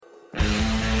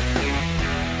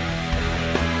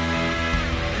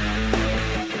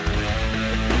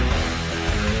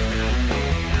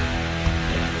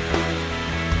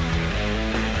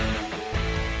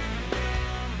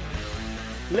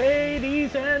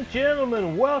and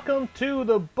gentlemen, welcome to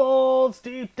the Balls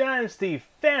Deep Dynasty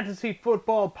Fantasy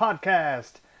Football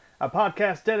Podcast, a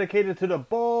podcast dedicated to the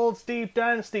Balls Deep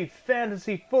Dynasty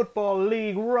Fantasy Football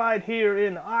League right here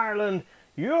in Ireland.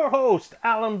 Your host,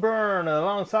 Alan Byrne,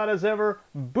 alongside as ever,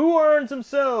 Boo Earns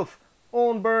himself,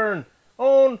 Owen Byrne.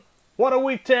 Owen, what a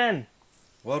week 10.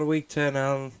 What a week 10,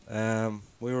 Alan.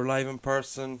 We were live in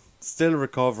person, still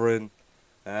recovering.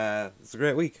 It's a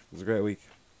great week.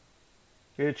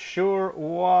 It sure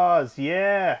was,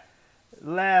 yeah.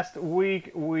 Last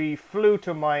week we flew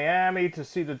to Miami to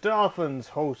see the Dolphins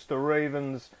host the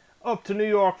Ravens, up to New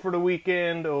York for the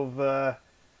weekend of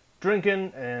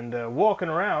drinking and walking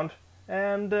around,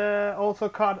 and also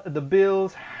caught the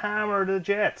Bills hammer the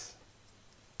Jets.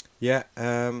 Yeah,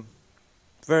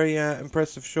 very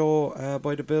impressive show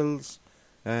by the Bills.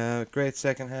 Great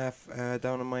second half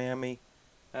down in Miami.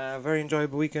 Very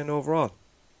enjoyable weekend overall.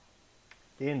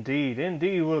 Indeed.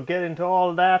 We'll get into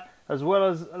all that, as well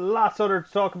as lots other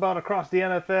to talk about across the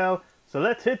NFL. So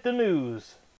let's hit the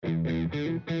news.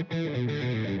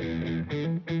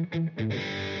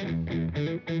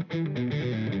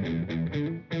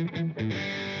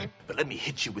 But let me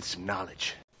hit you with some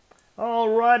knowledge.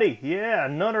 Alrighty, yeah,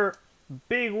 another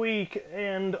big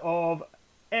weekend of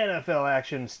NFL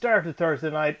action started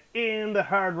Thursday night in the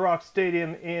Hard Rock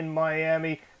Stadium in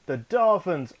Miami. The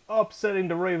Dolphins upsetting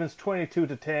the Ravens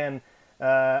 22-10.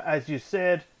 As you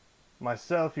said,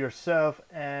 myself, yourself,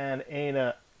 and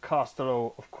Aina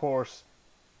Costello, of course,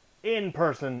 in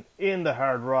person in the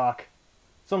Hard Rock.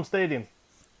 Some stadium.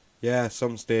 Yeah,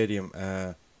 some stadium.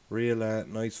 Real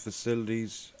nice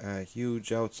facilities,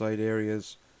 huge outside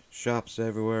areas, shops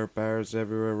everywhere, bars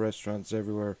everywhere, restaurants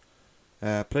everywhere.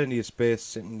 Plenty of space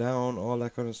sitting down, all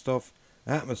that kind of stuff.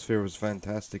 Atmosphere was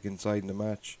fantastic inside the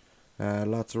match.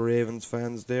 Lots of Ravens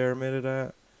fans there, made it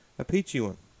a peachy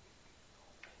one.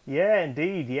 Yeah,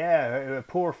 indeed, yeah. A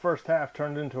poor first half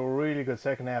turned into a really good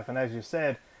second half, and as you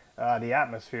said, the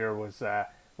atmosphere was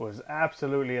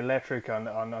absolutely electric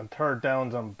on third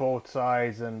downs on both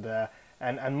sides, and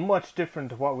much different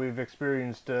to what we've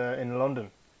experienced in London,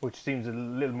 which seems a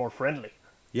little more friendly.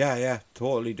 Yeah,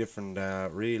 totally different.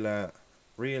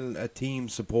 Real team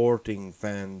supporting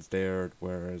fans there,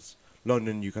 whereas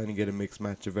London you kind of get a mixed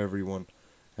match of everyone.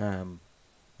 But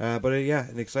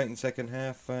an exciting second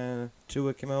half.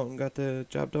 Tua came out and got the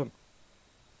job done.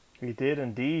 He did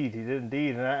indeed.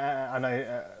 And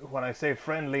I when I say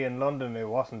friendly in London, it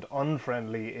wasn't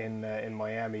unfriendly in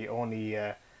Miami. Only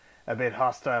a bit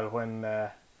hostile when,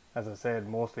 as I said,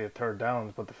 mostly at third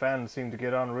downs. But the fans seemed to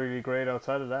get on really great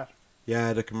outside of that.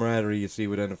 Yeah, the camaraderie you see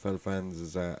with NFL fans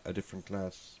is a different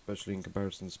class, especially in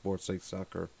comparison to sports like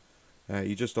soccer.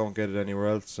 You just don't get it anywhere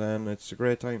else, and it's a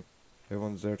great time.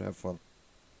 Everyone's there to have fun.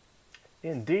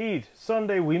 Indeed.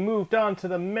 Sunday we moved on to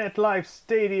the MetLife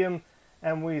Stadium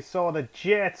and we saw the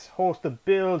Jets host the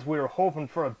Bills. We were hoping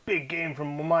for a big game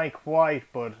from Mike White,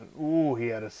 but he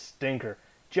had a stinker.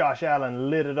 Josh Allen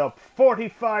lit it up,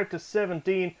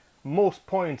 45-17, most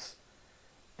points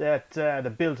that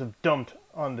the Bills have dumped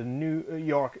on the New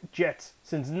York Jets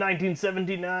since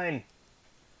 1979.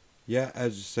 Yeah,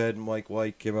 as you said, Mike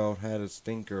White came out, had a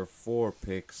stinker, 4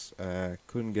 picks.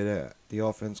 Couldn't get the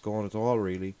offense going at all,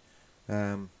 really.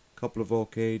 Couple of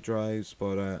okay drives,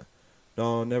 but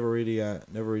no, never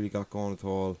really got going at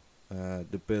all.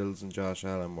 The Bills and Josh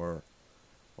Allen were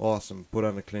awesome, put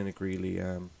on a clinic, really.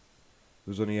 It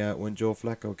was only when Joe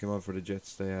Flacco came out for the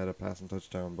Jets, they had a passing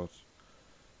touchdown, but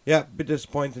yeah, a bit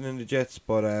disappointing in the Jets,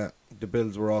 but the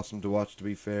Bills were awesome to watch, to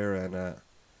be fair, and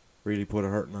really put a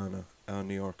hurting on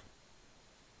New York.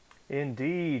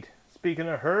 Indeed. Speaking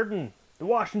of hurting, the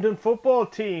Washington football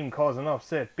team caused an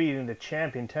upset, beating the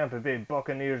champion Tampa Bay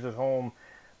Buccaneers at home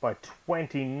by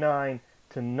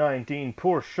 29-19.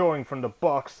 Poor showing from the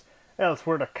Bucs.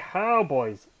 Elsewhere, the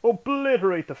Cowboys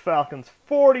obliterate the Falcons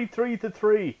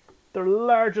 43-3, their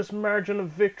largest margin of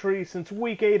victory since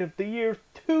Week 8 of the year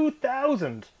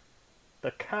 2000.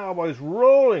 The Cowboys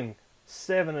rolling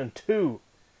 7-2.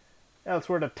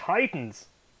 Elsewhere, the Titans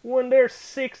won their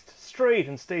 6th straight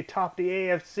and stay top the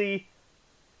AFC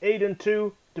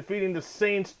 8-2, defeating the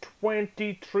Saints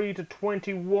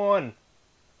 23-21.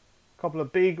 Couple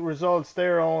of big results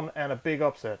there on, and a big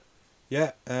upset.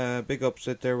 Yeah, big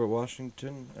upset there with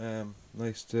Washington.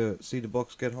 Nice to see the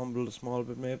Bucs get humbled a small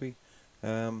bit, maybe.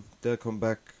 They'll come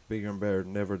back bigger and better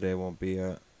than ever. They won't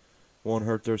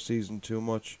hurt their season too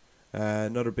much.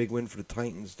 Another big win for the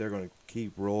Titans. They're going to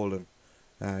keep rolling.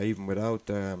 Even without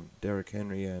Derrick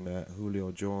Henry and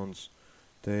Julio Jones,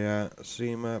 they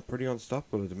seem pretty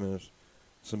unstoppable at the minute.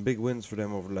 Some big wins for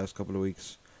them over the last couple of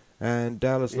weeks. And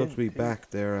Dallas looks to be back.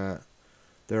 They're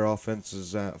their offense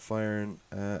is firing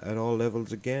at all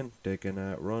levels again. They can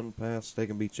run, pass, they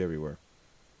can beat you everywhere.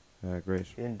 Great.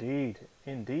 Indeed,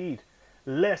 indeed.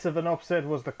 Less of an upset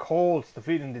was the Colts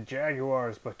defeating the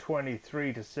Jaguars by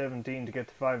 23-17 to get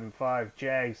to 5-5.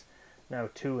 Jags now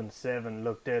 2-7,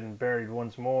 look dead and buried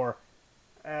once more.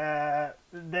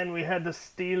 Then we had the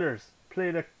Steelers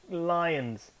play the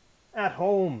Lions at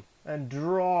home and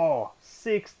draw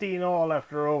 16-all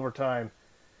after overtime.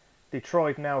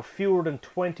 Detroit now fewer than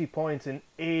 20 points in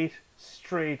 8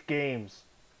 straight games.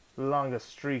 Longest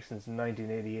streak since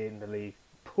 1988 in the league.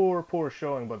 Poor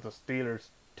showing by the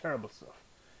Steelers. Terrible stuff.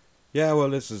 Yeah, well,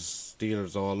 this is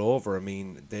Steelers all over. I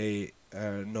mean, they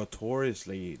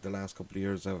notoriously the last couple of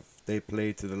years they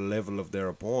played to the level of their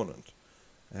opponent,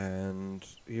 and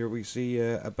here we see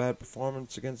a bad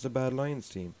performance against a bad Lions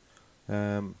team.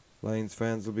 Lions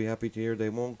fans will be happy to hear they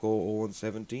won't go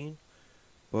 0-17,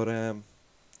 but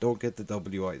don't get the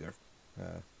W either.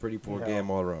 Pretty poor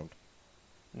game all around.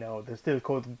 No, they still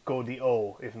could go the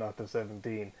O, if not the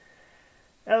 17.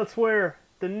 Elsewhere,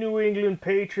 the New England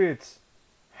Patriots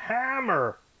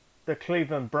hammer the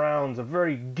Cleveland Browns. A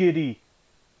very giddy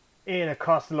Ian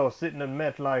Costello sitting in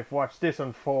MetLife. Watch this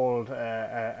unfold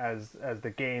as the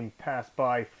game passed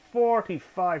by.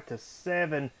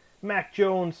 45-7. Mac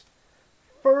Jones,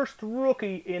 first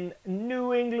rookie in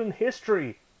New England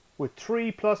history with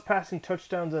 3+ passing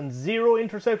touchdowns and 0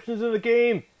 interceptions in a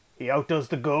game. He outdoes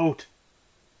the GOAT.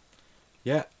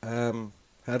 Yeah,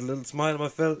 had a little smile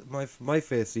on my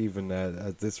face even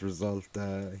at this result.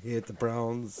 Hate the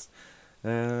Browns.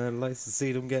 Nice to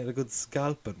see them getting a good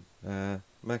scalping.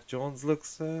 Mac Jones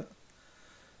looks to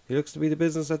be the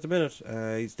business at the minute.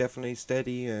 He's definitely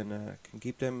steady and can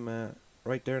keep them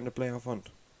right there in the playoff hunt.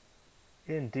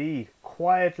 Indeed.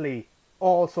 Quietly,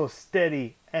 also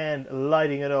steady and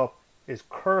lighting it up is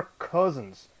Kirk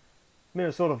Cousins.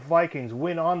 Minnesota Vikings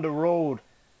win on the road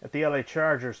at the LA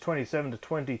Chargers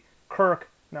 27-20. Kirk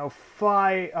now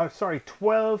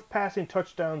 12 passing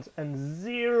touchdowns and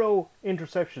 0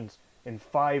 interceptions in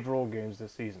 5 road games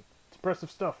this season. It's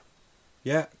impressive stuff.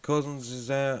 Yeah, Cousins is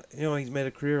he's made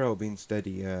a career out of being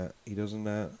steady.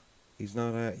 He's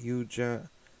not a huge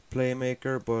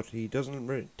playmaker, but he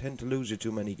doesn't tend to lose you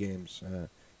too many games.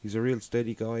 He's a real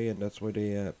steady guy, and that's why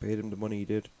they paid him the money he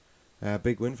did.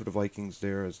 Big win for the Vikings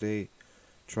there as they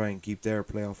try and keep their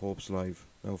playoff hopes alive.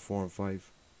 Now 4-5.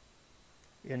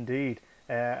 Indeed.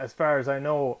 As far as I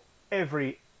know,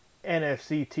 every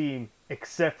NFC team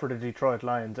except for the Detroit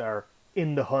Lions are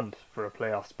in the hunt for a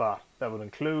playoff spot. That would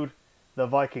include the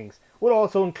Vikings. Would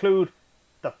also include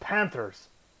the Panthers.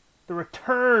 The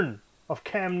return of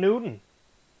Cam Newton.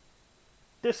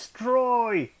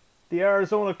 Destroy the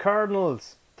Arizona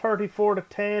Cardinals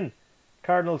 34-10.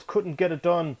 Cardinals couldn't get it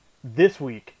done this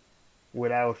week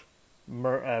without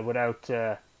Murray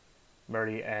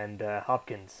and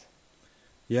Hopkins.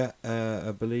 Yeah,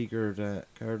 a beleaguered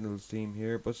Cardinals team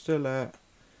here, but still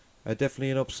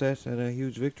definitely an upset and a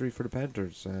huge victory for the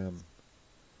Panthers.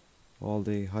 All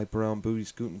the hype around booty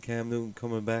scooting Cam Newton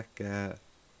coming back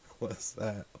was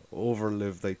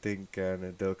overlived, I think,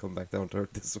 and they'll come back down to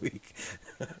earth this week.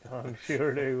 I'm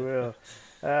sure they will.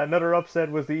 Another upset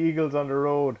was the Eagles on the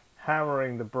road,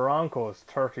 hammering the Broncos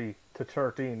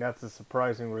 30-13. That's a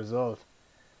surprising result.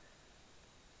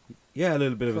 Yeah, a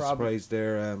little bit of a surprise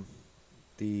there.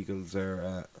 The Eagles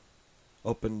are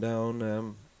up and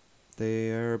down.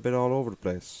 They are a bit all over the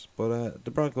place. But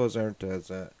the Broncos aren't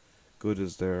as good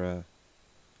as their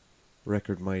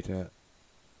record might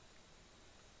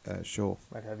show.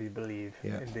 Might have you believe.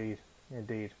 Yeah.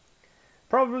 Indeed.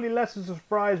 Probably less of a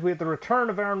surprise, we had the return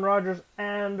of Aaron Rodgers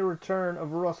and the return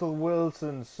of Russell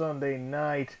Wilson Sunday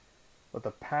night. But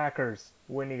the Packers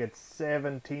winning at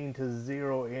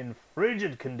 17-0 in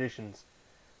frigid conditions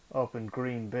up in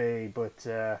Green Bay. But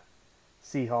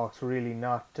Seahawks really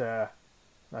not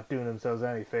doing themselves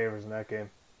any favours in that game.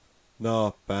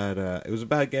 No, bad. It was a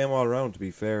bad game all around, to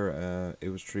be fair. It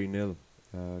was 3-0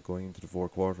 going into the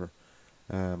fourth quarter.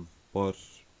 But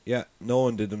yeah, no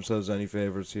one did themselves any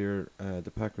favours here.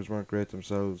 The Packers weren't great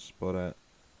themselves, but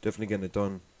definitely getting it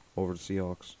done over the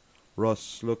Seahawks.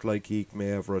 Russ looked like he may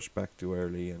have rushed back too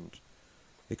early, and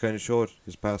it kind of showed.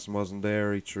 His passing wasn't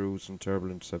there. He threw some terrible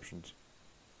interceptions.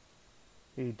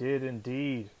 He did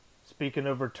indeed. Speaking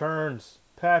of returns,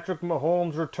 Patrick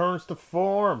Mahomes returns to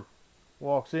form.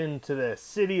 Walks into the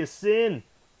City of Sin.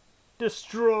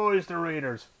 Destroys the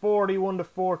Raiders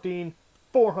 41-14.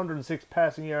 406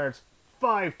 passing yards.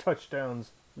 5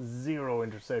 touchdowns. 0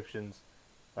 interceptions.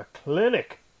 A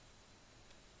clinic.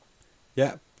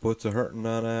 Yeah, puts a hurting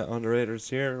on the Raiders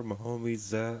here.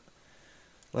 Mahomes,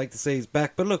 like to say he's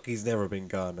back, but look, he's never been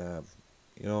gone.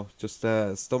 just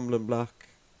a stumbling block,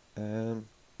 and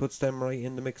puts them right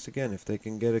in the mix again. If they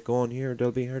can get it going here,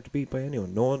 they'll be hard to beat by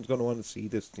anyone. No one's going to want to see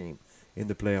this team in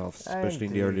the playoffs, especially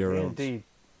in the earlier rounds. Indeed.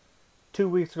 2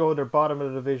 weeks ago, they're bottom of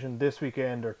the division. This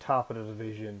weekend, they're top of the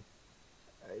division.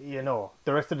 The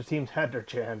rest of the teams had their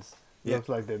chance. Looks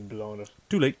like they've blown it.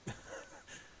 Too late.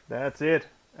 That's it.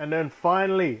 And then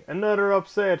finally, another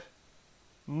upset.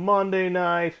 Monday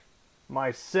night,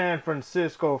 my San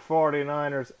Francisco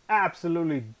 49ers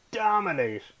absolutely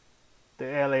dominate the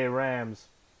LA Rams,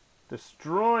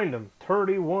 destroying them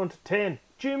 31-10.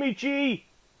 Jimmy G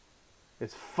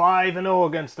is 5-0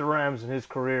 against the Rams in his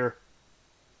career.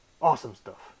 Awesome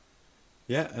stuff.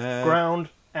 Yeah. Ground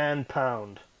and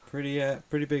pound. Pretty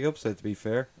big upset, to be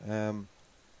fair.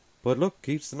 But look,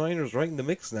 keeps the Niners right in the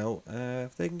mix now.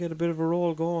 If they can get a bit of a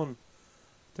roll going,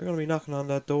 they're going to be knocking on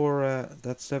that door,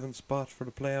 that 7th spot for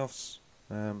the playoffs.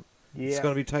 It's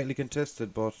going to be tightly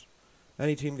contested, but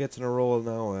any team gets in a roll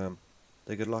now,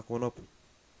 they could lock one up.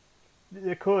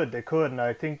 They could, and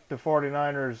I think the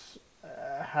 49ers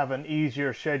have an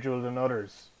easier schedule than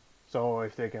others. So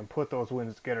if they can put those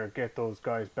wins together, get those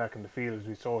guys back in the field, as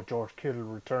we saw George Kittle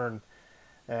return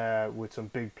with some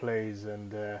big plays,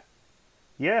 and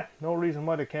no reason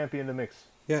why they can't be in the mix.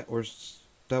 Yeah,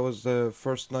 that was the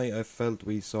first night I felt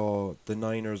we saw the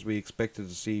Niners we expected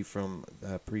to see from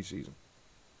preseason.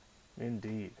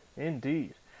 Indeed.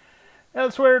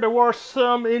 Elsewhere, there were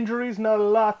some injuries, not a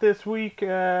lot this week.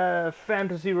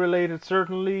 Fantasy related,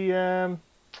 certainly. A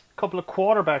couple of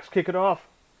quarterbacks kick it off.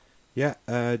 Yeah,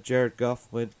 Jared Goff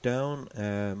went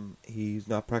down. He's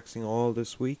not practicing all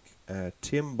this week.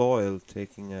 Tim Boyle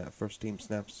taking first team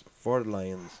snaps for the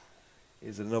Lions.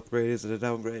 Is it an upgrade? Is it a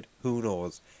downgrade? Who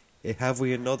knows? Have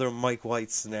we another Mike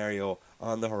White scenario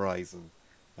on the horizon?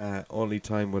 Only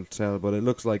time will tell, but it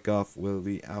looks like Goff will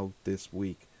be out this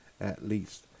week at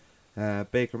least.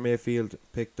 Baker Mayfield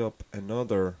picked up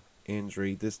another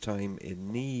injury, this time a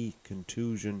knee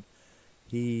contusion.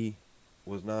 He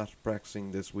was not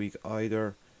practicing this week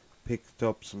either. Picked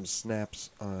up some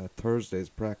snaps Thursday's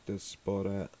practice,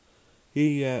 but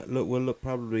he will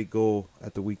probably go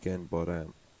at the weekend, but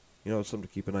something to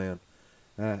keep an eye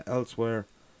on. Elsewhere,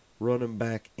 running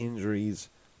back injuries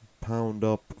pound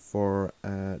up for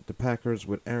the Packers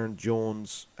with Aaron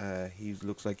Jones. He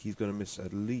looks like he's going to miss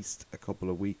at least a couple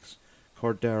of weeks.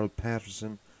 Cordarrelle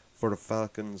Patterson for the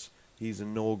Falcons, he's a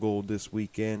no-go this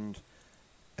weekend.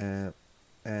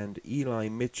 And Eli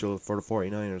Mitchell for the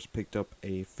 49ers picked up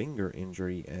a finger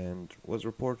injury and was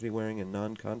reportedly wearing a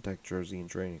non-contact jersey in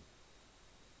training.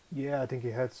 Yeah, I think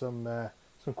he had some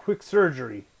quick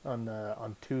surgery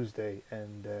on Tuesday,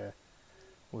 and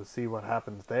we'll see what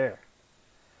happens there.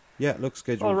 Yeah, it looks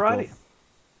scheduled. Alrighty.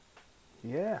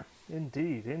 Yeah,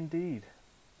 indeed.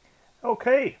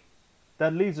 Okay,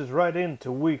 that leads us right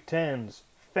into Week 10's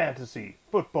Fantasy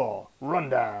Football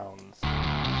Rundowns.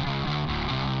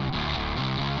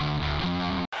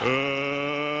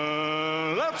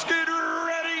 Let's get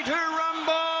ready to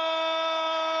rumble!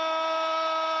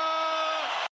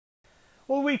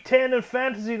 Well, Week 10 in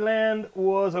Fantasyland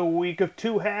was a week of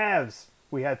two halves.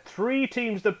 We had 3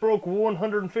 teams that broke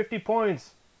 150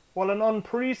 points, while an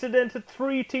unprecedented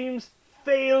 3 teams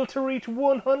failed to reach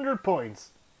 100 points.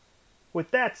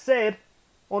 With that said,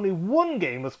 only one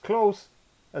game was close,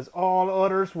 as all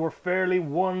others were fairly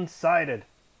one-sided.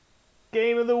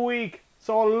 Game of the week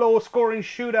saw a low-scoring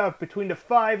shootout between the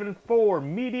 5-4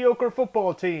 mediocre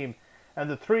football team and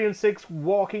the 3-6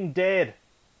 Walking Dead.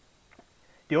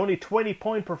 The only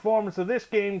 20-point performance of this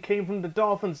game came from the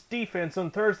Dolphins' defense on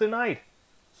Thursday night.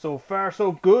 So far,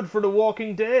 so good for the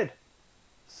Walking Dead.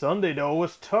 Sunday, though,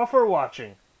 was tougher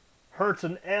watching. Hurts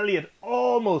and Elliott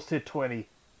almost hit 20.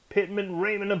 Pittman,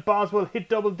 Raymond, and Boswell hit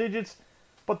double digits.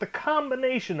 But the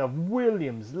combination of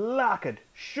Williams, Lockett,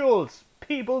 Schultz,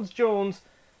 Peoples-Jones,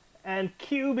 and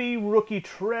QB rookie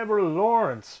Trevor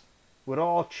Lawrence would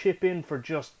all chip in for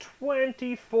just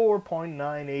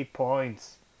 24.98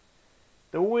 points.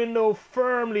 The window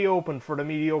firmly opened for the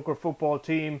mediocre football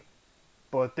team,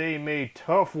 but they made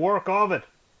tough work of it.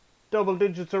 Double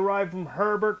digits arrived from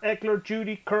Herbert, Eckler,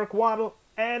 Judy, Kirk, Waddle,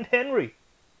 and Henry,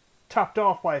 topped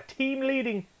off by a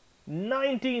team-leading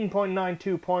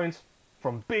 19.92 points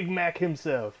from Big Mac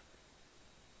himself.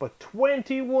 But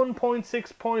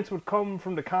 21.6 points would come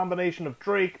from the combination of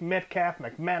Drake, Metcalf,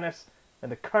 McManus,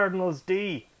 and the Cardinals'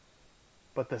 D.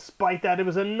 But despite that, it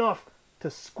was enough to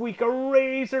squeak a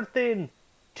razor-thin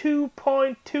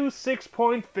 2.26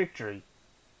 point victory.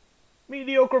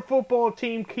 Mediocre football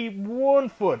team keep one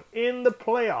foot in the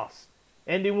playoffs,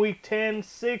 ending Week 10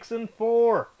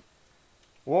 6-4.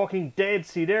 Walking Dead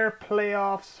see their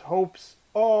playoffs hopes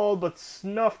all but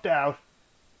snuffed out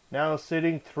now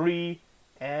sitting 3-7.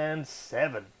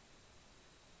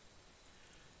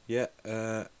 Yeah,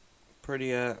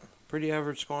 pretty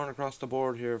average scoring across the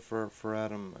board here for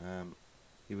Adam.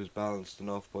 He was balanced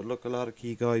enough, but look, a lot of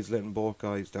key guys letting both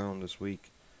guys down this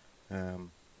week.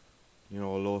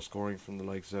 Low scoring from the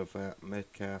likes of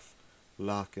Metcalf,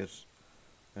 Lockett,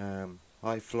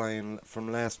 high flying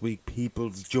from last week,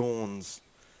 Peoples-Jones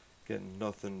getting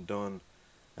nothing done,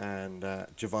 and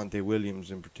Javonte Williams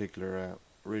in particular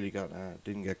really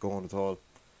didn't get going at all.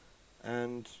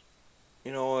 And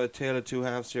a tale of two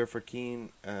halves here for Keane.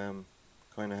 Kind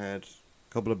of had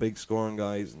a couple of big scoring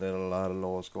guys and then a lot of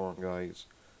low scoring guys.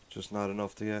 Just not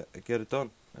enough to get it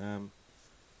done.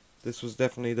 This was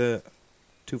definitely the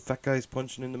two fat guys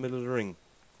punching in the middle of the ring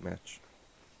match.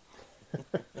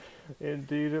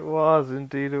 Indeed it was.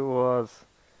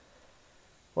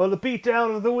 Well, the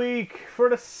beatdown of the week. For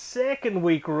the second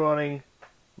week running,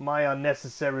 my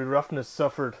unnecessary roughness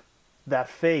suffered that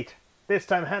fate. This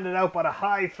time handed out by the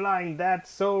high-flying That's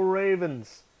So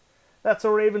Ravens. That's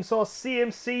So Ravens saw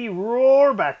CMC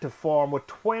roar back to form with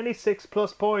 26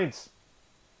 plus points.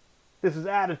 This was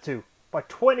added to by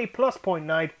 20 plus point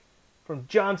night from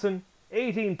Johnson,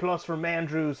 18 plus from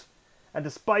Andrews, and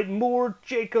despite Moore,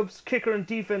 Jacobs, kicker and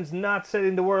defense not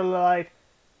setting the world alight,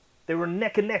 they were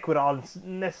neck and neck with all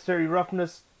necessary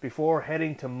roughness before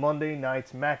heading to Monday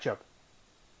night's matchup.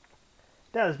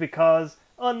 That is because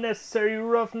unnecessary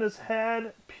roughness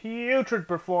had putrid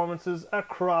performances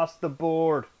across the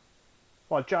board.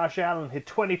 While Josh Allen hit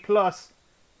 20 plus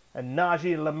and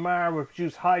Najee and Lamar would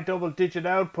produce high double-digit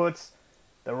outputs,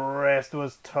 the rest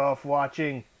was tough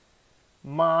watching.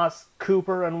 Moss,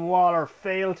 Cooper and Waller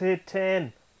failed to hit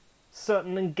 10.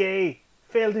 Sutton and Gay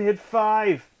failed to hit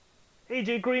 5.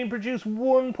 AJ Green produced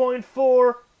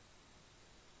 1.4.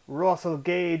 Russell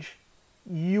Gage,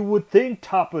 you would think,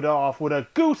 top it off with a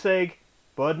goose egg,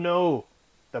 but no.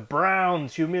 The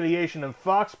Browns' humiliation in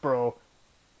Foxborough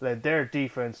led their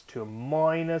defense to a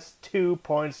 -2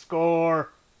 point score.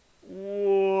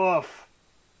 Woof.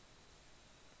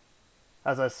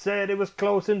 As I said, it was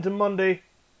close into Monday.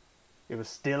 It was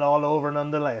still all over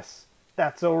nonetheless.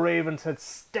 That's So Ravens had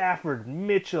Stafford,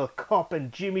 Mitchell, Kupp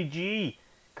and Jimmy G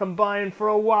combined for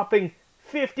a whopping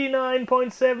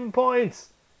 59.7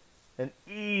 points and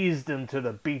eased them to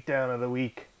the beatdown of the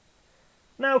week.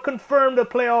 Now confirmed a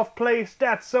playoff place,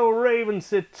 That's So Ravens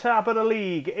sit top of the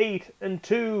league,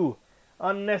 8-2.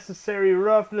 Unnecessary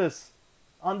roughness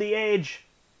on the edge,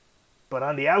 but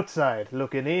on the outside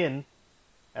looking in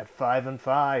at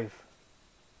 5-5.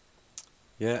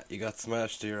 Yeah, you got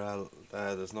smashed here, Al.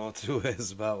 There's no two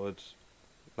ways about it.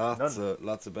 Lots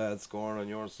of bad scoring on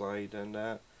your side,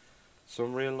 and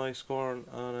some real nice scoring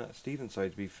on Stephen's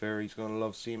side. To be fair, he's going to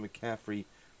love seeing McCaffrey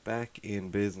back in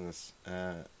business.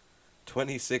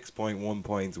 26.1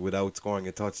 points without scoring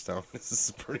a touchdown. This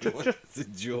is pretty much a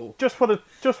joke. Just for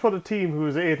the team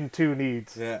who's 8-2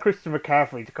 needs Christian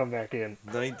McCaffrey to come back in.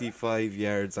 95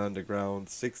 yards on the ground,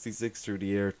 66 through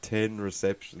the air, 10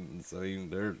 receptions. I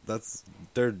mean,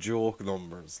 they're joke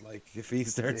numbers. Like, if he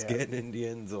starts getting in the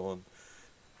end zone,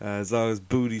 as long as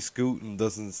Booty Scootin'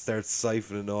 doesn't start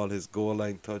siphoning all his goal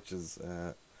line touches,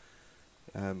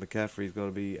 McCaffrey's going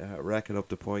to be racking up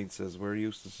the points as we're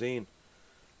used to seeing.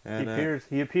 And,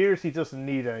 he appears he doesn't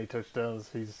need any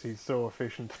touchdowns. He's so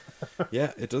efficient.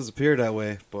 Yeah, it does appear that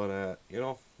way. But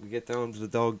we get down to the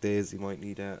dog days. He might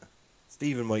need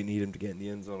Stephen might need him to get in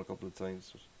the end zone a couple of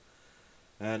times.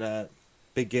 And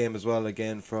big game as well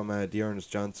again from Dearness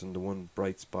Johnson, the one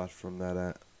bright spot from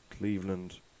that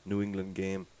Cleveland New England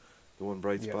game, the one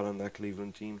bright spot on that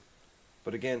Cleveland team.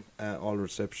 But again, all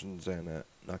receptions and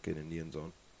not getting in the end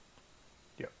zone.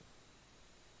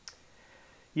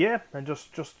 Yeah, and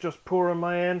just poor on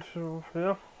my end.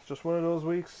 It's just one of those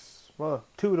weeks. Well,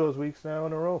 2 of those weeks now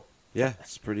in a row. Yeah,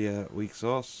 it's pretty weak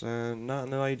sauce, and not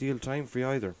an ideal time for you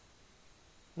either.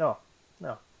 No.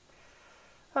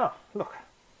 Oh, look,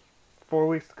 4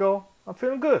 weeks to go. I'm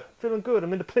feeling good.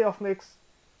 I'm in the playoff mix.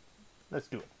 Let's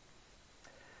do it.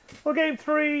 Well, game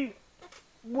 3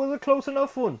 was a close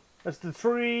enough one, as the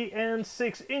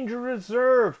 3-6 injured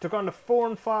reserve took on the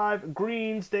 4-5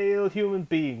 Greensdale Human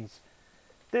Beings.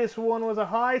 This one was a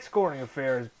high-scoring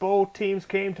affair as both teams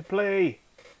came to play.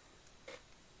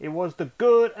 It was the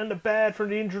good and the bad for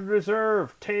the injured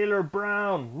reserve. Taylor,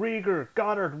 Brown, Rieger,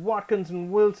 Goddard, Watkins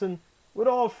and Wilson would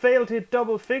all fail to hit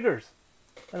double figures,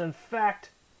 and in fact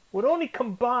would only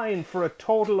combine for a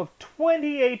total of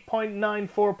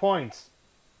 28.94 points.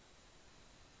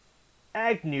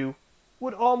 Agnew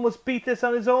would almost beat this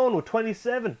on his own with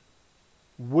 27.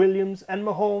 Williams and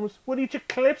Mahomes would each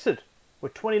eclipse it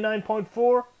with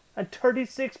 29.4 and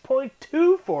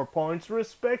 36.24 points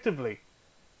respectively.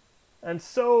 And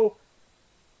so,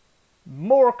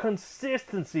 more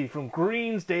consistency from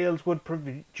Greensdales would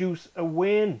produce a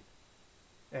win.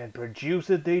 And produce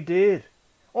it they did.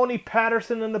 Only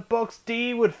Patterson and the Bucks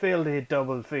D would fail to hit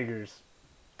double figures.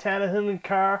 Tannehill and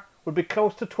Carr would be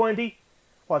close to 20,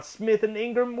 while Smith and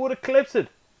Ingram would eclipse it.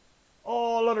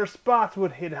 All other spots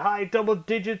would hit high double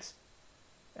digits,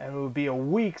 and it would be a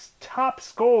week's top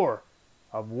score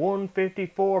of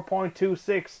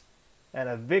 154.26 and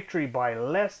a victory by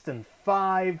less than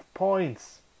 5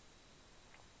 points.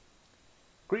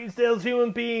 Greensdale's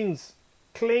human beings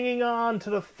clinging on to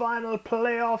the final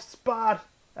playoff spot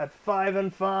at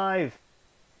 5-5.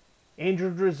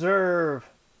 Injured reserve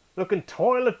looking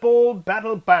toilet bowl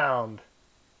battle bound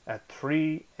at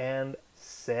 3-7.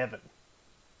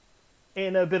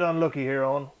 Ain't a bit unlucky here,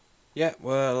 Owen. Yeah,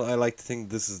 well, I like to think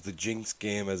this is the jinx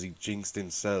game as he jinxed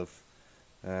himself.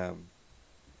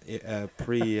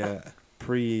 Pre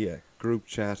group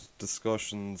chat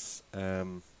discussions,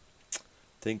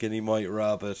 thinking he might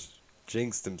rob it,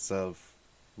 jinxed himself.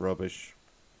 Rubbish.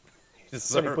 He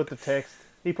put the text.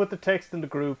 He put the text in the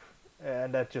group,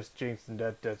 and that just jinxed him.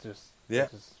 That just yeah.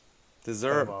 That just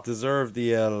Deserve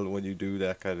the L when you do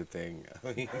that kind of thing.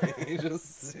 I mean,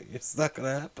 it's not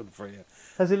gonna happen for you.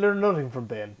 Has he learned nothing from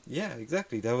Ben? Yeah,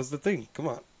 exactly. That was the thing. Come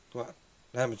on,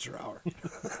 amateur hour.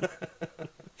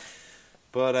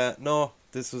 But no,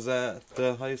 this was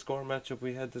the highest scoring matchup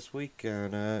we had this week,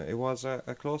 and it was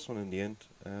a close one in the end.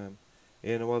 And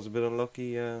it was a bit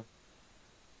unlucky.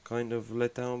 Kind of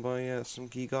let down by some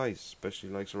key guys, especially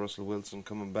like Russell Wilson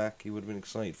coming back. He would have been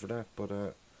excited for that,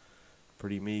 but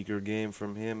pretty meager game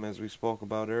from him, as we spoke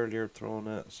about earlier,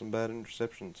 throwing some bad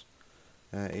interceptions.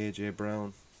 AJ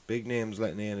Brown, big names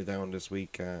letting Aina down this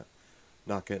week,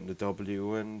 not getting the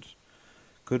W, and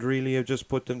could really have just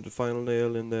put them the final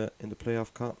nail in the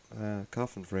playoff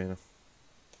coffin for Aina.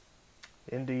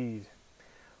 Indeed.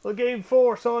 Well, Game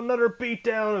 4 saw another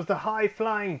beatdown as the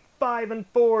high-flying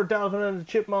 5-4 Dalvin and the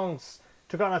Chipmunks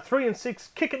took on a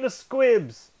 3-6 kick in the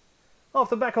squibs. Off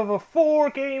the back of a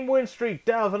 4-game win streak,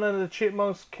 Dalvin and the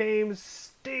Chipmunks came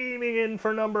steaming in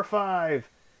for number 5.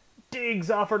 Diggs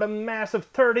offered a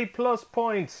massive 30-plus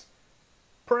points.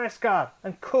 Prescott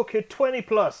and Cook hit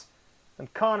 20-plus.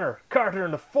 And Connor, Carter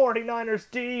and the 49ers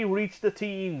D reached the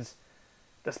teens.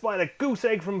 Despite a goose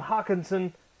egg from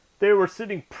Hawkinson, they were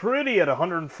sitting pretty at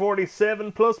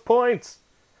 147-plus points.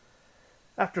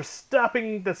 After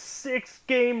stopping the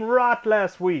 6-game rot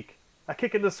last week, a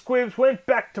kick in the squibs went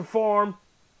back to form,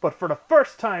 but for the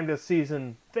first time this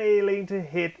season, failing to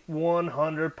hit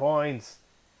 100 points.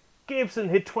 Gibson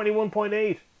hit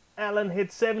 21.8, Allen hit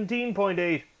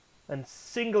 17.8, and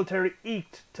Singletary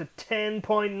eked to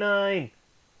 10.9.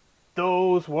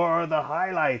 Those were the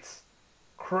highlights.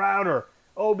 Crowder,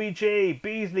 OBJ,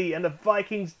 Beasley, and the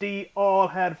Vikings D all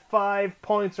had 5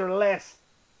 points or less.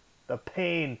 The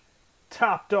pain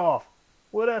topped off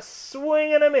with a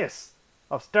swing and a miss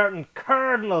of starting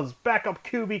Cardinals backup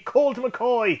QB Colt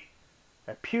McCoy.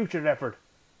 A putrid effort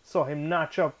saw him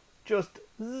notch up just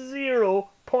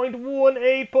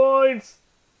 0.18 points.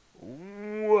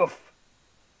 Woof.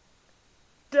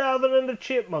 Dalvin and the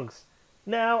Chipmunks,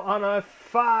 now on a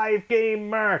 5-game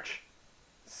march,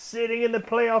 sitting in the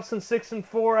playoffs in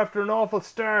 6-4 after an awful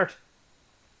start,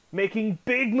 making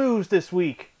big moves this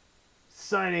week,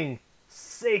 signing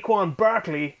Saquon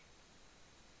Barkley,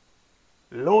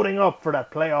 loading up for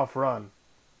that playoff run.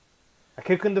 A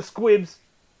kick in the squibs,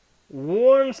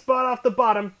 one spot off the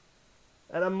bottom,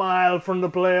 and a mile from the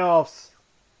playoffs.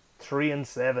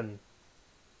 3-7.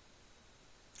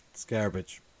 It's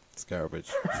garbage.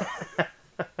 I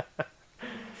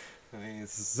mean,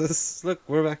 look,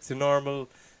 we're back to normal.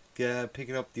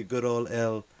 Picking up the good old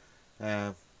L.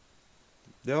 Nice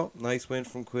win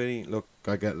from Quiddy. Look,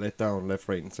 I got let down left,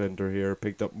 right, and centre here.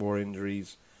 Picked up more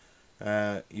injuries.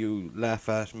 You laugh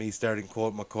at me starting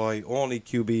Colt McCoy. Only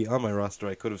QB on my roster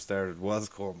I could have started was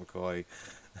Colt McCoy.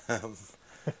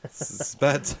 It's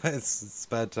bad times. It's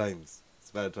bad times.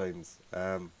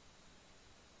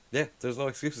 Yeah, there's no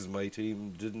excuses. My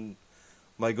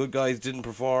good guys didn't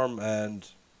perform, and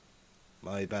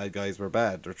my bad guys were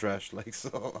bad. They're trash.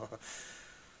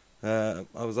 I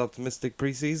was optimistic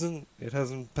pre-season. It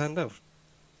hasn't panned out.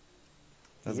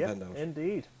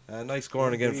 Indeed. Nice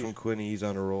scoring again from Quinney. He's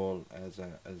on a roll, as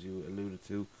you alluded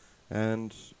to,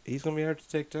 and he's going to be hard to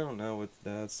take down now with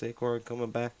Saquon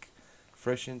coming back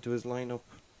fresh into his lineup.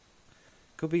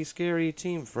 Could be a scary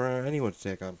team for anyone to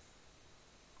take on.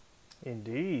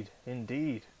 Indeed.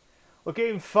 Well,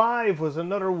 Game 5 was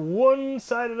another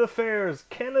one-sided affair as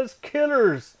Kenna's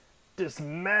Killers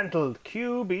dismantled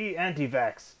QB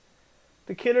anti-vax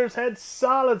The Killers had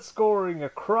solid scoring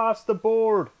across the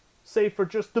board, save for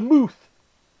just the Muth,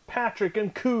 Patrick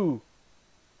and Koo.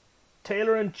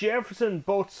 Taylor and Jefferson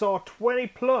both saw 20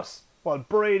 plus, while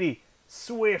Brady,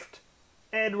 Swift,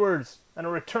 Edwards and a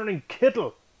returning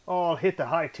Kittle all hit the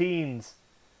high teens.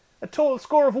 A total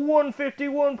score of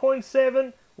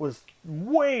 151.7 was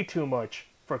way too much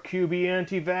for QB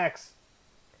anti-vax.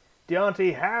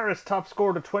 Deontay Harris top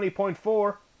scored at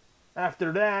 20.4.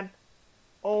 After that,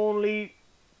 only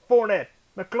Fournette,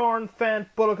 McLaurin, Fant,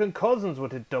 Bullock and Cousins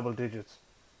would hit double digits,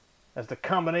 as the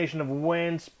combination of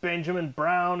Wentz, Benjamin,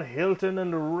 Brown, Hilton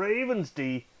and the Ravens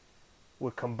D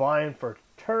would combine for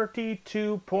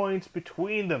 32 points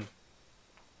between them.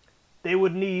 They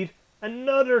would need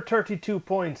another 32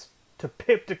 points to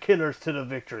pip the Killers to the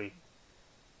victory.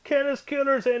 Kenneth's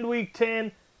Killers end week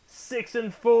 10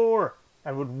 6-4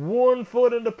 and with 1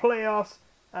 foot in the playoffs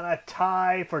and a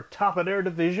tie for top of their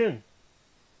division.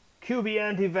 QB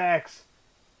anti-vax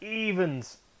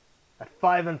evens at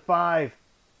 5-5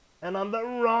 and on the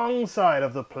wrong side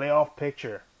of the playoff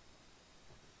picture.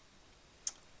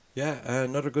 Yeah,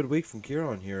 another good week from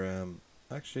Kieran here.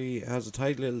 Actually has a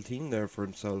tight little team there for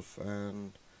himself,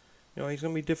 and he's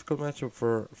going to be a difficult matchup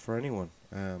for anyone.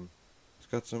 He's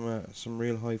got some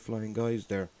real high flying guys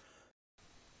there.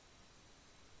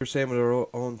 We're same with our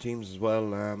own teams as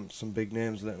well. Some big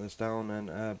names letting us down,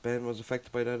 and Ben was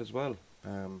affected by that as well.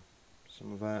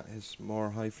 Some of his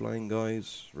more high flying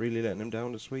guys really letting him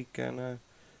down this week, and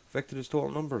affected his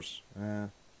total numbers.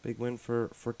 Big win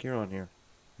for Kieran here.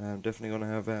 Definitely going to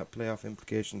have playoff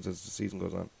implications as the season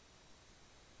goes on.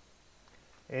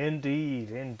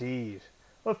 Indeed.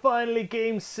 Well, finally,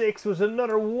 Game 6 was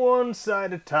another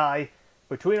one-sided tie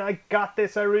between I got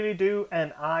this, I really do,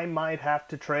 and I might have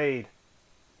to trade.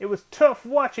 It was tough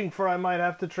watching for I might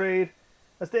have to trade,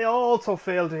 as they also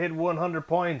failed to hit 100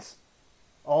 points.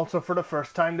 Also for the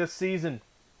first time this season.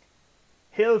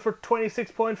 Hill for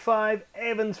 26.5,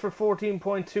 Evans for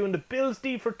 14.2, and the Bills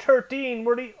D for 13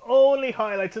 were the only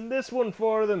highlights in this one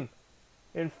for them.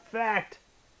 In fact,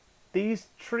 these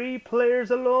 3 players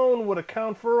alone would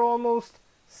account for almost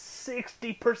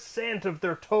 60% of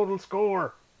their total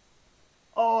score.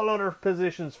 All other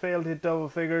positions failed to hit double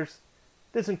figures.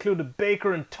 This included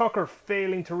Baker and Tucker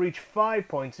failing to reach 5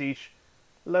 points each,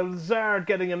 Lazard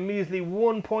getting a measly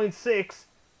 1.6,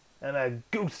 and a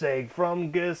goose egg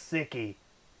from Gesicki.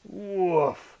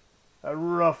 Woof. A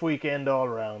rough weekend all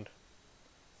round.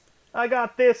 I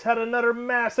got this had another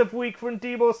massive week from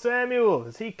Deebo Samuel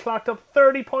as he clocked up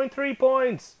 30.3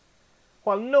 points.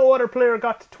 While no other player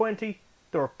got to 20,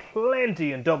 there were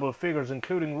plenty in double figures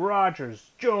including Rodgers,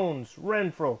 Jones,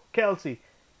 Renfro, Kelsey,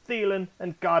 Thielen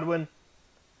and Godwin,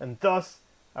 and thus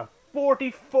a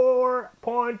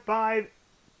 44.5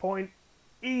 point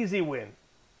easy win.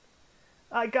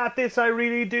 I got this, I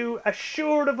really do,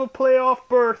 assured of a playoff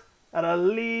berth at a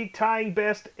league-tying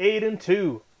best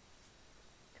 8-2.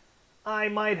 I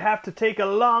might have to take a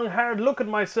long, hard look at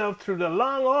myself through the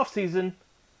long off-season,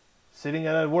 sitting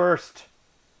at worst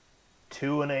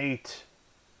 2-8.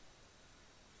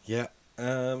 Yeah,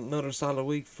 another solid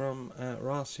week from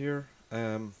Ross here.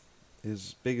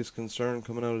 His biggest concern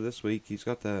coming out of this week, he's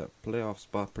got the playoff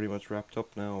spot pretty much wrapped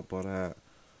up now, but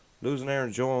losing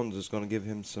Aaron Jones is going to give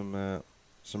him some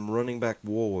running back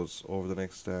woes over the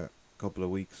next couple of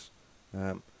weeks.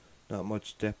 Not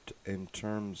much depth in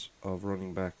terms of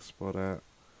running backs, but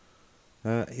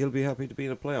he'll be happy to be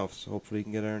in the playoffs. Hopefully he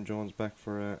can get Aaron Jones back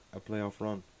for a playoff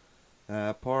run.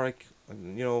 Park,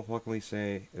 what can we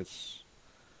say? It's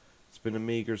been a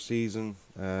meager season.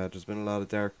 There's been a lot of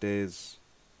dark days.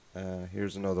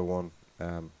 Here's another one.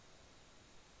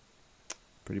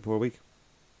 Pretty poor week.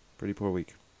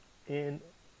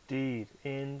 Indeed.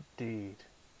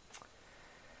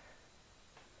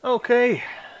 Okay,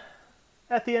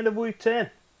 at the end of week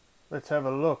 10, let's have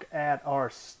a look at our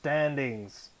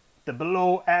standings. The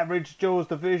below average Joe's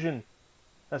division.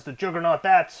 That's the juggernaut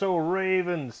That's So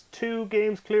Ravens, 2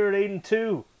 games clear at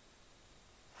 8-2.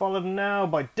 Followed now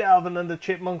by Dalvin and the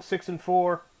Chipmunks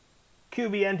 6-4.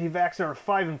 QB anti-vaxxer at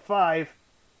 5-5.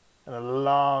 And a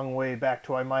long way back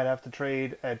to I might have to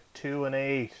trade at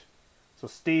 2-8. So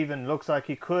Steven looks like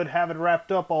he could have it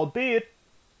wrapped up, albeit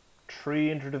 3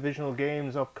 interdivisional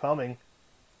games upcoming.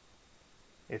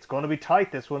 It's going to be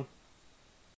tight, this one.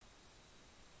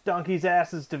 Donkey's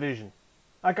Asses division.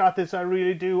 I got this, I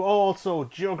really do. Also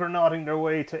juggernauting their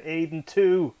way to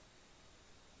 8-2.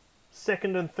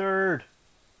 Second and third.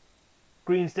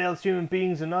 Greensdale's Human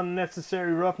Beings and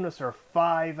Unnecessary Roughness are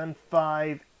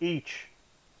 5-5 each.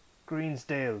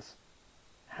 Greensdale's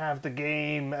have the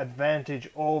game advantage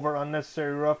over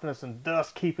Unnecessary Roughness and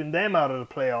thus keeping them out of the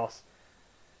playoffs.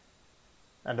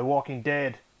 and The Walking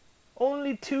Dead.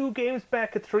 Only 2 games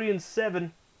back at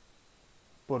 3-7,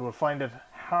 but will find it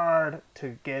hard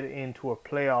to get into a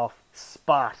playoff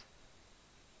spot.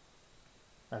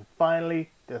 And finally,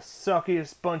 the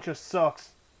suckiest bunch of sucks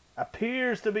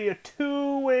appears to be a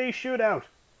 2-way shootout.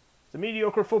 The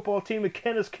mediocre football team of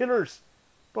Kenneth Killers,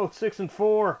 both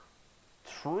 6-4,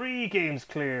 3 games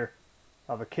clear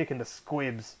of a kick in the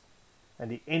squibs,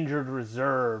 and the injured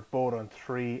reserve both on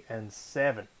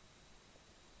 3-7.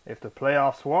 If the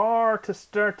playoffs were to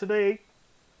start today,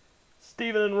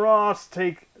 Stephen and Ross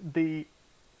take the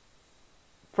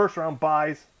first round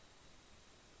byes.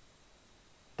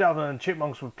 Dalvin and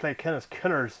Chipmunks would play Kenneth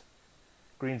Killers.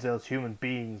 Greenzel's Human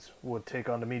Beings would take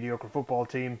on the mediocre football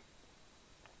team.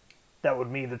 That would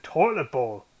mean the Toilet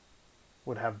Bowl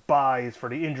would have byes for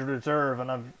the injured reserve,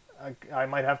 and I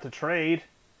might have to trade.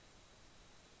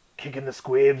 Kicking the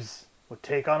Squibs would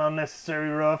take on Unnecessary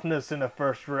Roughness in the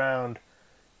first round.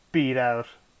 Beat out.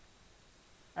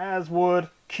 As would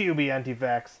QB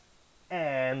Anti-Vax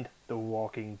and The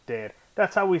Walking Dead.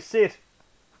 That's how we sit.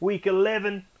 Week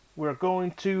 11. We're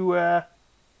going to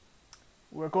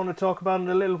talk about it in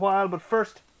a little while, but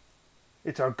first,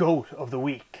 it's our GOAT of the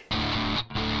week.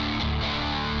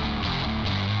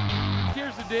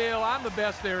 Here's the deal. I'm the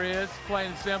best there is, plain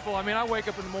and simple. I mean, I wake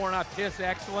up in the morning, I piss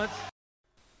excellence.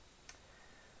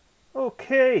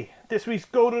 Okay, this week's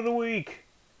GOAT of the week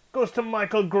goes to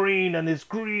Michael Green and his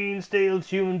Green-Stales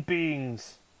Human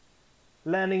Beings.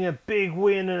 Landing a big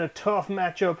win in a tough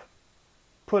matchup,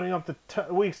 putting up the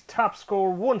week's top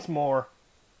score once more,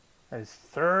 and his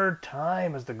 3rd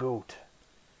time as the GOAT.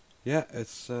 Yeah,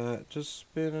 it's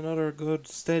just been another good,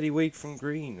 steady week from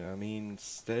Green. I mean,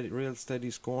 real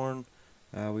steady scoring.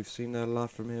 We've seen that a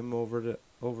lot from him over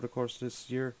the course of this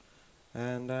year,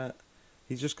 and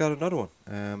he's just got another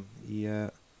one. He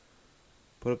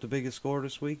put up the biggest score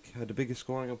this week, had the biggest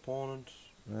scoring opponent.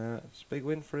 It's a big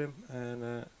win for him,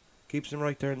 and keeps him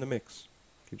right there in the mix.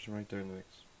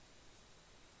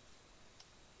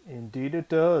 Indeed it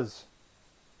does.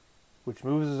 Which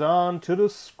moves us on to the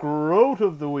Scroat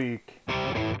of the week.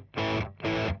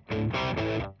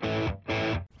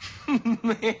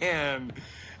 Man,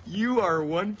 you are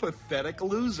one pathetic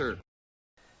loser.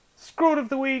 Scroat of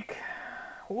the week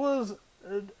was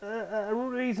a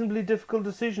reasonably difficult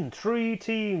decision. 3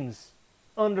 teams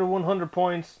under 100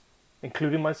 points,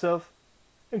 including myself,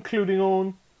 including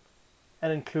Owen,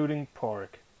 and including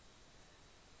Porrick.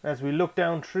 As we look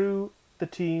down through the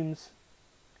teams,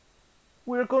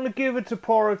 we're going to give it to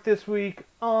Porrick this week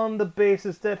on the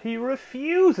basis that he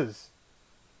refuses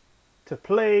to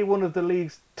play one of the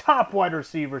league's top wide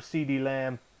receivers, CeeDee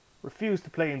Lamb. Refused to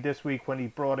play him this week when he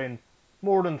brought in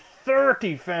more than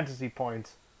 30 fantasy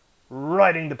points,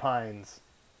 riding the pines.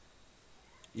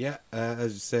 Yeah,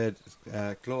 as you said,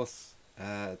 close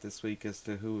this week as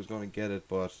to who was going to get it,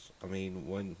 but I mean,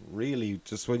 when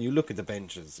you look at the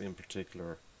benches in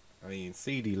particular, I mean,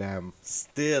 CeeDee Lamb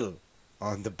still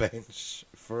on the bench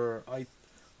for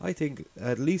I think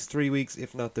at least 3 weeks,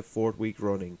 if not the 4th week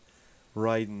running,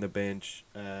 riding the bench.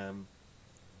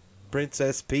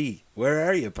 Princess P, where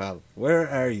are you, pal? Where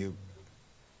are you?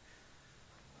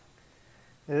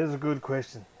 It is a good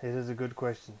question.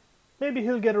 Maybe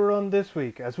he'll get a run this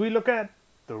week as we look at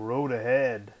the road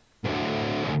ahead.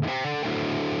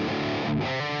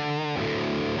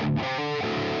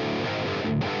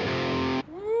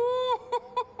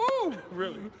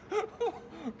 Really?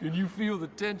 Can you feel the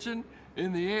tension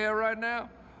in the air right now?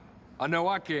 I know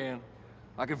I can.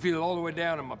 I can feel it all the way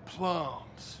down in my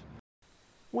plums.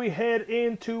 We head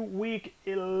into week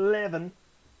 11,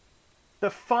 the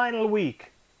final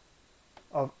week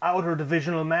of outer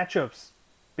divisional matchups,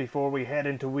 before we head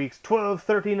into weeks 12,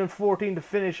 13, and 14 to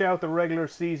finish out the regular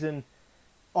season,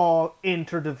 all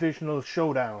interdivisional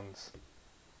showdowns.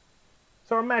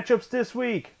 So our matchups this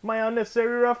week: my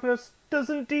Unnecessary Roughness does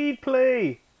indeed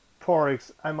play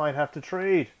Porrick's I Might Have to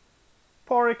Trade.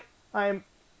 Porrick, I am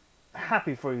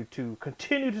happy for you to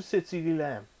continue to sit CeeDee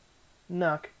Lamb.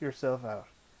 Knock yourself out.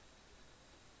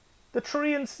 The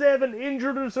 3-7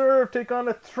 injured reserve take on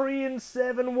a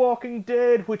 3-7 Walking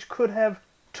Dead, which could have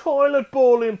toilet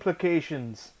bowl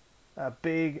implications. A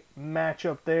big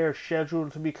matchup there,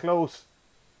 scheduled to be close.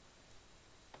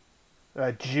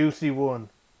 A juicy one.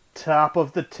 Top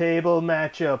of the table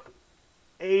matchup.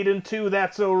 8-2,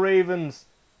 that's O Ravens.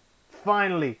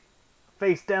 Finally,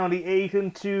 face down the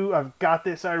 8-2. I've got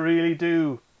this, I really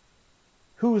do.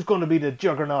 Who's going to be the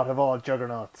juggernaut of all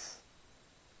juggernauts?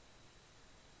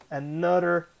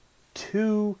 Another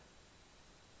 2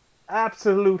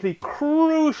 absolutely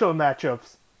crucial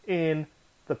matchups in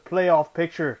the playoff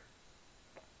picture.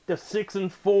 The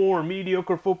 6-4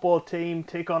 mediocre football team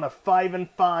take on a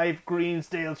 5-5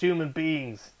 Greensdale's human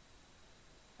beings.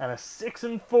 And a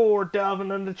 6-4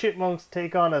 Dalvin and the Chipmunks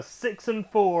take on a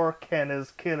 6-4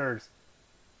 Kenna's Killers.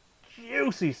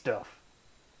 Juicy stuff.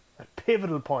 A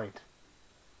pivotal point.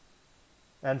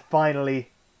 And finally,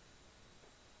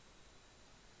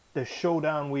 the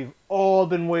showdown we've all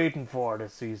been waiting for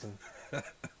this season.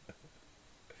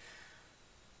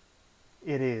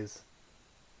 It is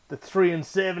the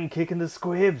 3-7 kicking the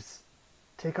Squibs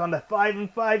take on the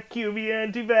 5-5 QB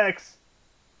anti-vax.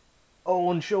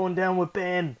 Owen showing down with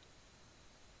Ben.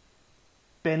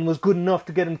 Ben was good enough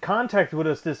to get in contact with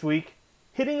us this week,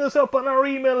 hitting us up on our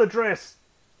email address,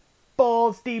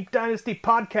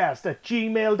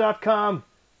 ballsdeepdynastypodcast@gmail.com.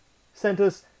 Sent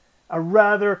us a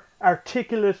rather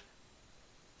articulate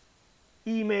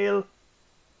email,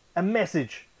 a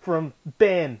message from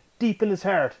Ben deep in his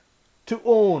heart to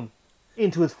Owen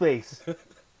into his face.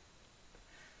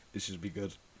 This should be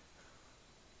good.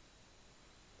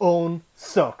 Eoin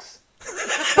Sucks.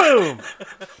 Boom!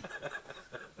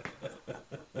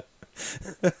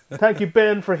 Thank you,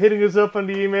 Ben, for hitting us up on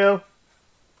the email.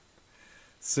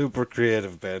 Super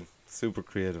creative, Ben. Super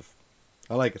creative.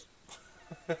 I like it.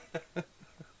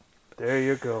 There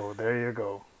you go. There you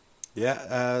go.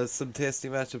 Yeah, some tasty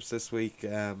matchups this week.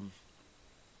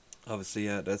 Obviously,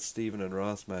 that Stephen and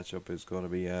Ross matchup is going to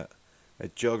be a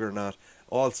juggernaut.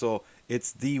 Also,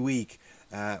 it's the week.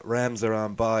 Rams are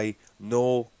on bye.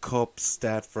 No Cup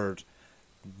Statford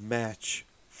match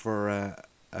for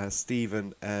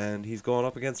Stephen, and he's going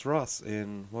up against Ross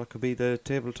in what could be the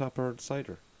tabletopper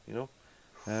decider. You know,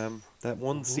 that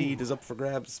one seed is up for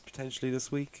grabs potentially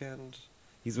this week, and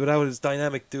he's without his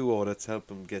dynamic duo that's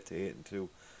helped him get to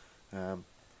 8-2.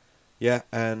 Yeah,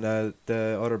 and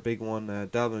the other big one,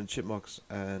 Dalvin and Chipmunks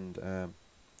and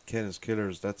Kenna's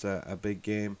Killers. That's a big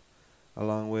game,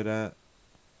 along with a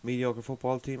mediocre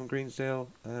football team in Greensdale.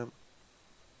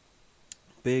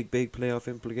 Big playoff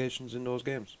implications in those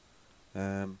games.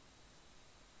 And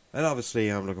obviously,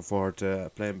 I'm looking forward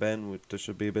to playing Ben. There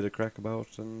should be a bit of crack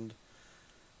about, and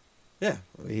yeah,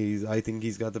 I think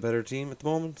he's got the better team at the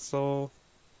moment. So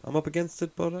I'm up against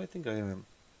it, but I think I am.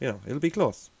 It'll be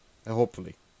close.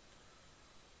 Hopefully.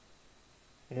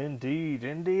 Indeed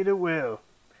it will.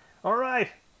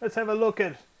 Alright, let's have a look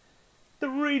at the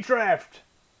redraft.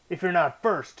 If you're not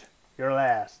first, you're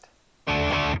last.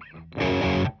 If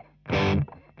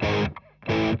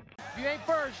you ain't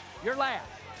first, you're last.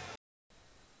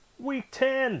 Week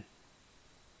 10.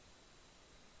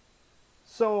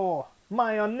 So,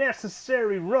 my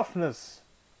unnecessary roughness.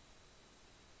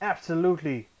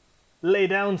 Absolutely lay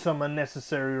down some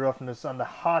unnecessary roughness on the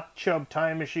hot chub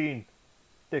time machine.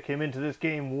 They came into this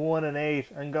game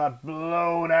 1-8 and got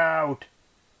blown out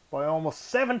by almost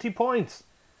 70 points.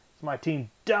 So my team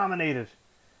dominated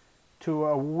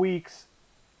to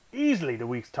easily the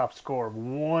week's top score of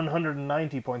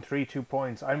 190.32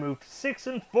 points. I moved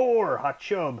 6-4, hot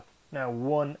chub, now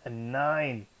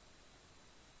 1-9.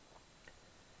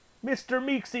 Mr.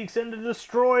 Meekseeks and the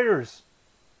Destroyers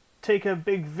take a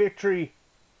big victory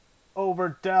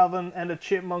over Dalvin and the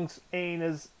Chipmunks.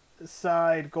 Aina's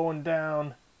side going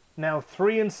down. Now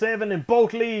 3-7 in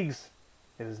both leagues.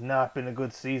 It has not been a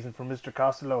good season for Mr.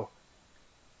 Costello.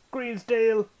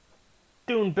 Greensdale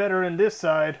doing better in this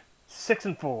side.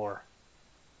 6-4.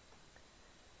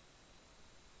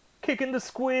 Kicking the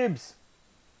Squibs.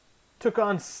 Took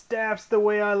on Staffs the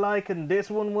way I like it, and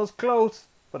this one was close,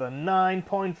 but a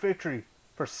 9-point victory.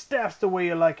 For Staffs the way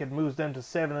you like it moves them to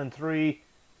 7-3.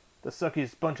 The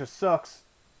suckiest bunch of sucks.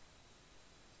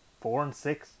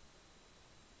 4-6.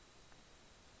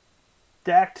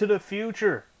 Dak to the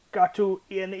future got to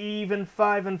an even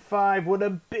 5-5 with a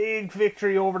big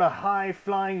victory over the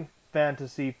high-flying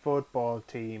fantasy football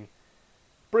team,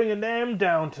 bringing them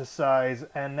down to size,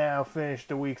 and now finished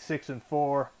the week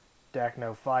 6-4. Dak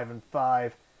now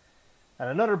 5-5. And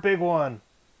another big one,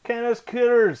 Kenna's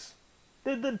Killers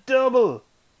did the double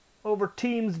over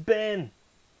Teams Ben.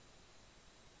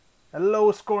 A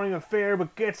low-scoring affair,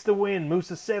 but gets the win. Moves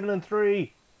to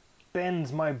 7-3.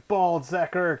 Ben's my bald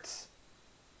Zach Ertz.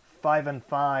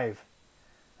 5-5.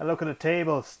 And look at the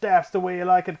table. Staffs the way you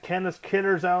like it. Kenna's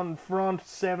Killers out in front,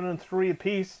 7-3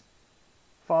 apiece.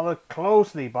 Followed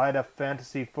closely by the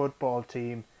fantasy football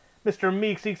team. Mr.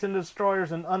 Meekseeks and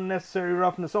Destroyers and Unnecessary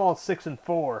Roughness, all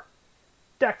 6-4.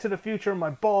 Dak to the future, my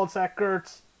bald Zach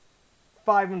Ertz.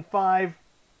 5-5.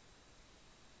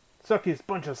 Suckiest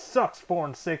bunch of sucks,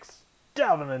 4-6.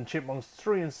 Dalvin and Chipmunks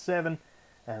 3-7.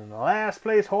 And last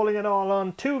place holding it all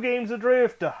on 2 games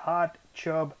adrift, the hot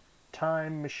chub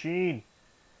time machine.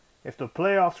 If the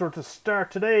playoffs were to start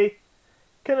today,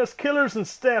 Kenneth Killers and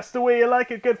Staffs the way you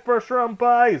like it get first round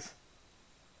buys.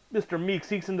 Mr. Meek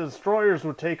Seeks and the Destroyers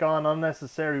would take on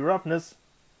Unnecessary Roughness.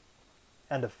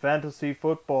 And the fantasy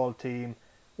football team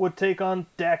would take on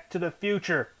Deck to the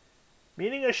Future,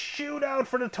 meaning a shootout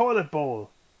for the toilet bowl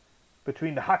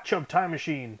between the Hot Chub Time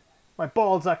Machine, my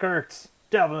Balzac Ertz,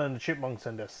 Devil and the Chipmunks,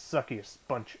 and the suckiest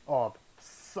bunch of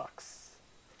sucks.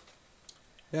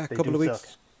 Yeah, They couple do of weeks.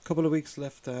 suck. Couple of weeks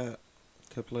left to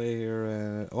play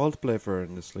here. All to play for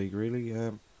in this league, really.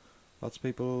 Lots of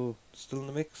people still in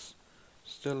the mix.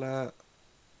 Still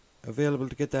available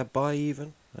to get that bye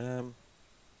even.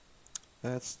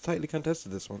 It's tightly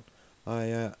contested, this one.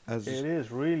 It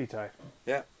is really tight.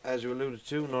 Yeah, as you alluded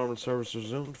to, normal service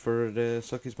resumed for the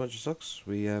Suckies Bunch of Sucks.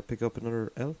 We pick up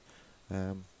another L.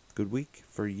 Good week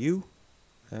for you.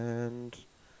 And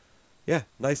yeah,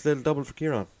 nice little double for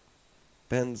Kieran.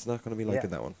 Ben's not going to be liking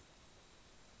that one.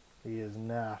 He is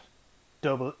not.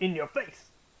 Double in your face.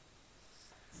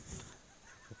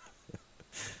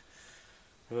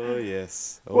 Oh,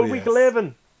 yes. Well, week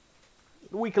 11.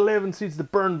 Week 11 sees the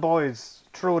Burn Boys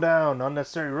throw down.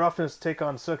 Unnecessary Roughness take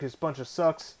on Suckiest Bunch of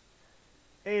Sucks.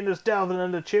 Anus Dalvin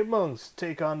and the Chipmunks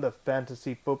take on the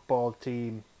fantasy football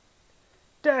team.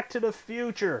 Back to the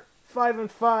Future.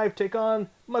 5-5 take on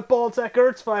my Balzac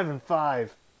Ertz 5-5.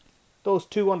 Those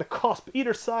two on the cusp,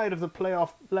 either side of the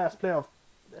last playoff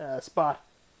spot,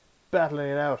 battling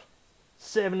it out.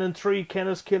 7-3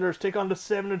 Kenneth Killers take on the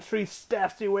 7-3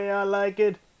 Staffs the way I like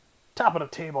it. Top of the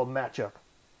table matchup.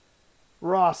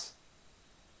 Ross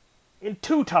in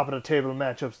 2 top of the table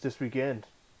matchups this weekend.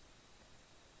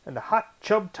 And the Hot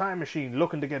Chub Time Machine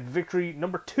looking to get victory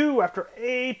number 2 after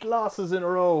 8 losses in a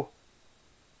row.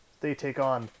 They take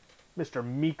on Mr.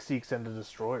 Meek Seeks and the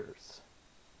Destroyers.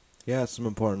 Yeah, some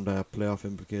important playoff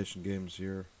implication games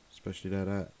here, especially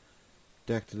that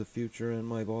Deck to the Future and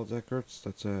my Balzac Ertz.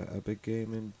 That's a big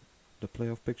game in the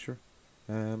playoff picture.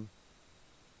 Can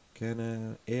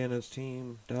A and his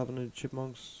team, Dalvin and the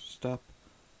Chipmunks, stop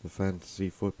the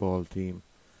fantasy football team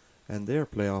and their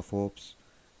playoff hopes?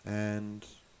 And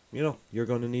you know, you're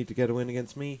going to need to get a win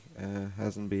against me.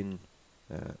 Hasn't been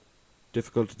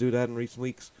difficult to do that in recent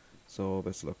weeks, so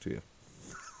best of luck to you.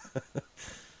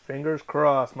 Fingers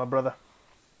crossed, my brother.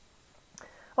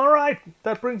 Alright,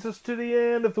 that brings us to the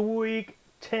end of the Week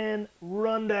 10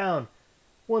 rundown.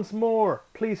 Once more,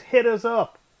 please hit us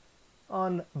up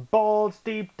on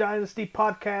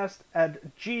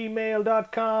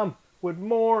ballsdeepdynastypodcast@gmail.com with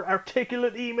more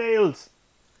articulate emails,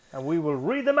 and we will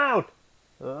read them out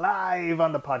live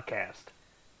on the podcast.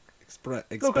 Expand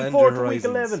Looking forward your to Week horizons.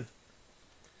 11.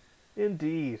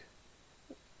 Indeed.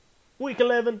 Week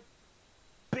 11.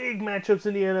 Big matchups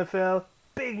in the NFL.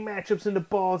 Big matchups in the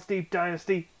Balls Deep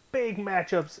Dynasty. Big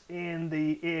matchups in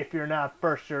the If You're Not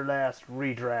First, You're Last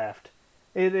redraft.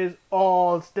 It is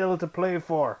all still to play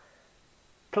for.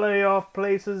 Playoff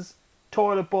places,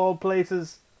 toilet bowl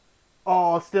places,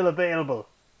 all still available.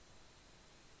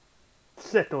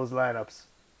 Set those lineups.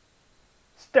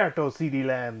 Start those CD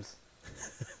Lambs.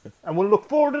 And we'll look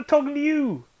forward to talking to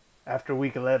you after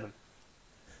Week 11.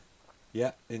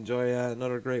 Yeah, enjoy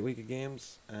another great week of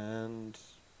games, and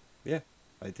yeah,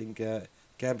 I think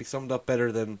can't be summed up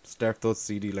better than start those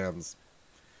CD Lambs.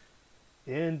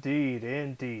 Indeed,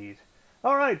 indeed.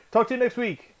 Alright, talk to you next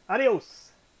week.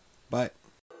 Adios. Bye.